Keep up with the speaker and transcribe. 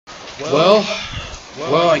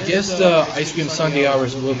Well, I guess the ice cream sundae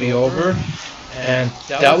hours will be over, and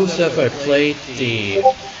that was if I played the.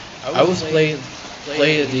 I was played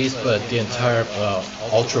these, but the entire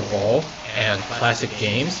Ultra Ball and classic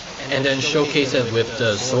games, and then showcase it with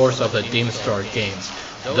the source of the Demon Star games.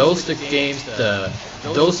 Those the games,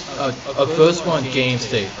 those first one games,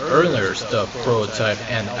 the earners, the prototype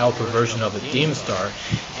and alpha version of the Demon Star,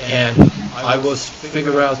 and I was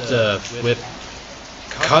figure out with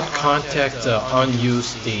cut contact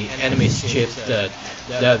unused the enemy's chips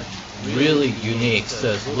that really unique,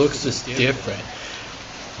 that looks just different.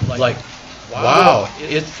 Like, wow,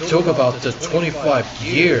 it took about 25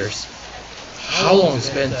 years. How long it's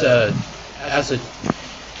been as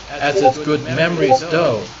its good memories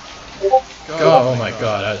though. God, oh my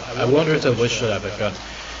God, I wonder if I wish that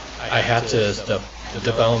I had to the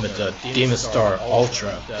development the Demon Star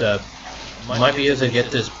Ultra. Might be able to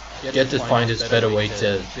get to find this better way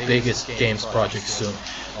to biggest games project soon.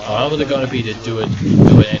 I'm gonna be to do it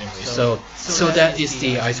anyway. So that is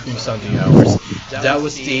the Ice Cream Sundae hours. That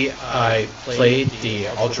was I played the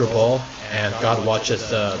Ultra Ball and got to watch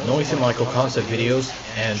the Noisy Michael concept videos,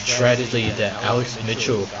 and tragically that Alex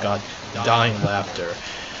Mitchell got dying laughter.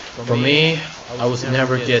 For me, I was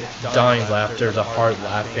never get dying laughter, the hard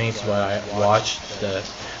laughing when I watched the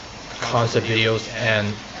concept videos and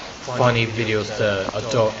funny videos, the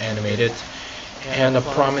adult animated. And the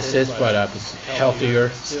promise is, but I was healthier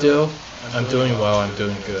still. I'm doing well, I'm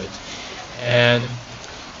doing good. And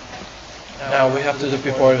now we have to do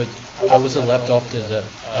before I was left off to the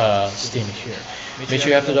Steam here. Make sure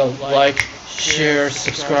you have to like, share,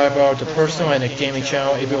 subscribe to the personal and the gaming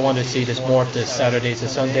channel if you want to see this more of the Saturdays and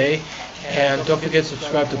Sunday. And don't forget to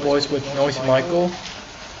subscribe to Boys with Noisy Michael,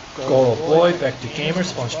 Goro Boy, Back to Gamer,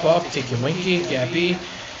 SpongeBob, Tiki Winky, Gabby,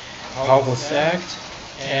 Powerful Stacked,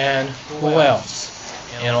 and who else?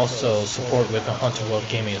 And also support with the Hunter World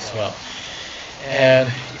Gaming as well. And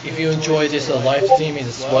if you enjoy this live streaming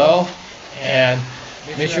as well, and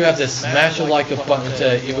make sure you have to smash the like button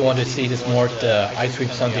if you want to see this more of the Ice Cream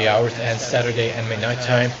Sunday hours and Saturday anime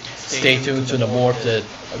nighttime. Stay tuned to the more of the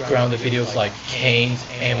grounded videos like Kane's,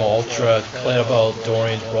 Amo Ultra, Clarabelle,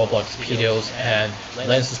 Dorian, Roblox Videos, and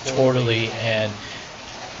Lenses Totally, and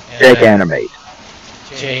Jake Animate.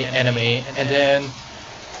 J Anime, and then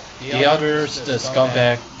the others, the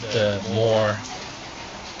Scumbag, the more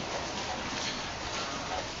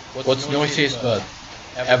what's noisiest but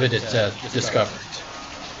evidence discovered.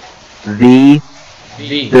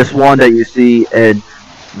 This one that you see in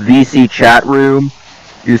VC chat room,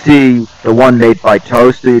 you see the one made by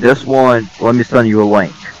Toasty. This one, let me send you a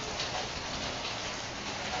link.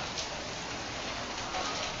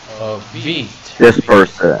 This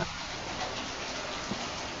person.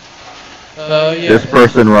 Yeah. This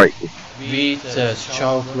person right here. Beat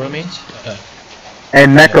child grooming.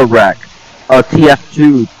 And Mecha Wreck, a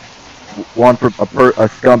TF2, one from a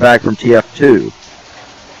scumbag from TF2.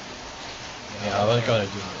 Yeah, I'm gonna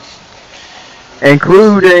do this.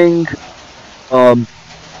 Including,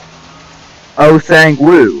 Oh Sang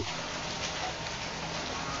Woo.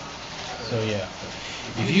 So yeah,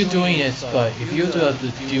 if you're doing it, but if you do have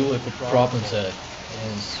to deal with the problems that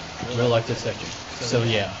is real like this section. So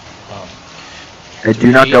yeah. And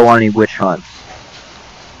do not go on any witch hunts.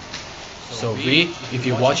 So V, if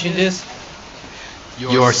you're watching this,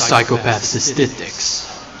 you're psychopath statistics.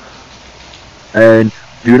 And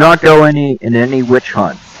do not go in any witch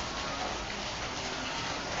hunts.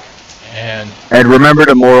 And remember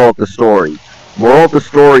the moral of the story. Moral of the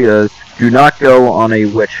story is, do not go on a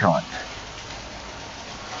witch hunt.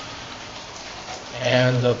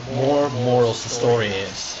 And the more morals the story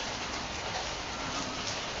is,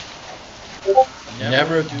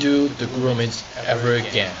 never do the groomings ever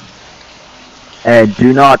again. And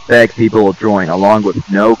do not beg people to join, along with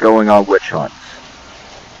no going on witch hunts.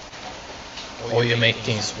 Or you make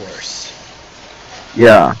things worse.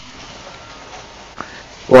 Yeah.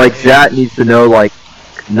 Like, Zat needs to know, like,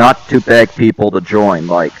 not to beg people to join.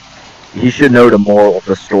 Like, he should know the moral of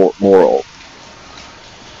the moral.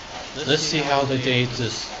 Let's see how they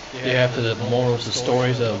have the morals, the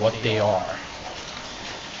stories of what they are.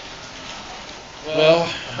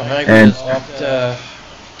 Well, I'm going to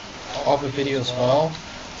off the video as well,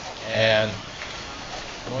 and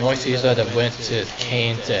noises that went to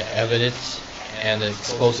Kane to evidence and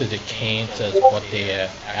exposed to Kane to what they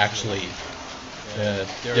actually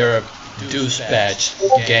they're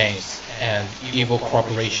douchebag gangs and evil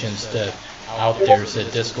corporations that out there is a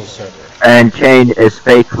disco server. And Kane is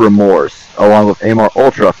fake remorse, along with Amor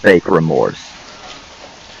Ultra fake remorse.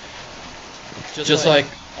 Just like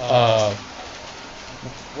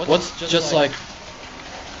what's just like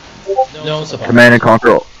No, it's about Command and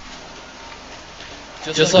Conquer.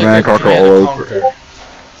 just like Command and Conquer Command all and over. Conquer.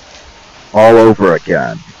 All over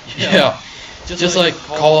again. Yeah, just like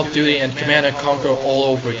Call of Duty and Command and Conquer all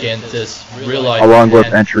over again. This real life Along with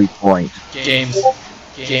and entry point.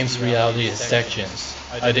 games reality sections.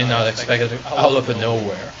 I did not expect it out of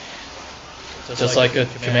nowhere. Just like a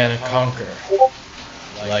Command and Conquer,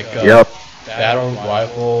 like a Yep. battle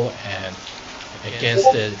rival and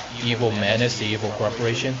against the evil menace, the evil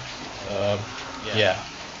corporation. Yeah.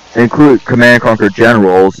 Include Command and Conquer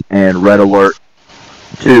Generals and Red Alert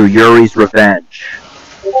 2, Yuri's Revenge.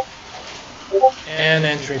 And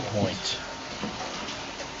entry point.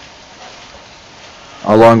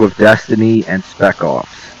 Along with Destiny and Spec Ops.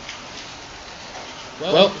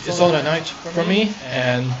 Well, it's all that night for me,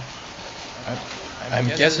 and I'm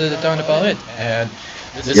guessing that's done about it. And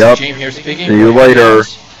this is James here speaking. See you later.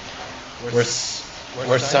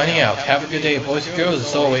 We're signing out. Have a good day, boys and girls,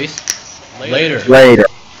 as always. Later. Later.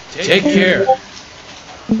 Take care.